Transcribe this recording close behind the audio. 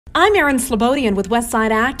I'm Erin Slobodian with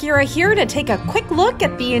Westside Acura, here to take a quick look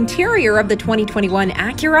at the interior of the 2021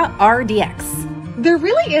 Acura RDX. There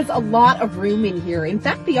really is a lot of room in here. In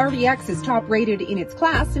fact, the RDX is top rated in its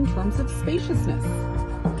class in terms of spaciousness.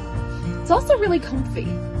 It's also really comfy.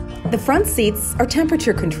 The front seats are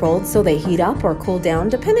temperature controlled, so they heat up or cool down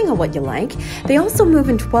depending on what you like. They also move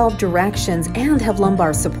in 12 directions and have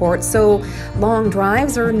lumbar support, so long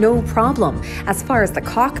drives are no problem. As far as the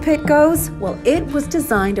cockpit goes, well, it was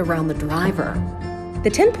designed around the driver. The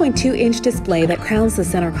 10.2-inch display that crowns the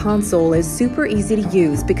center console is super easy to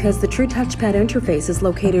use because the true touchpad interface is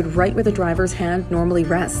located right where the driver's hand normally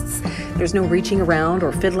rests. There's no reaching around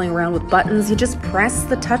or fiddling around with buttons. You just press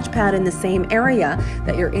the touchpad in the same area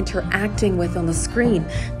that you're interacting with on the screen.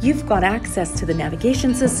 You've got access to the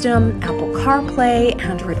navigation system, Apple CarPlay,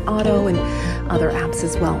 Android Auto, and other apps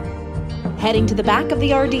as well. Heading to the back of the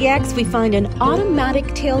RDX, we find an automatic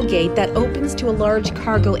tailgate that opens to a large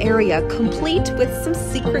cargo area, complete with some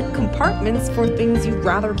secret compartments for things you'd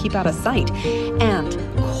rather keep out of sight. And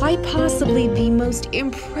quite possibly the most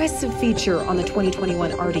impressive feature on the 2021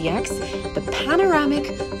 RDX, the panoramic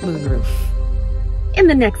moonroof. In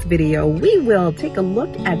the next video, we will take a look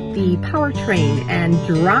at the powertrain and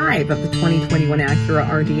drive of the 2021 Acura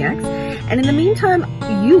RDX. And in the meantime,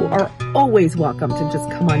 you are always welcome to just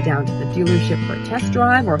come on down to the dealership for a test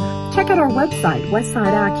drive or check out our website,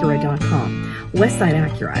 westsideacura.com. Westside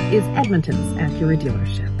Acura is Edmonton's Acura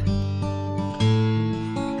dealership.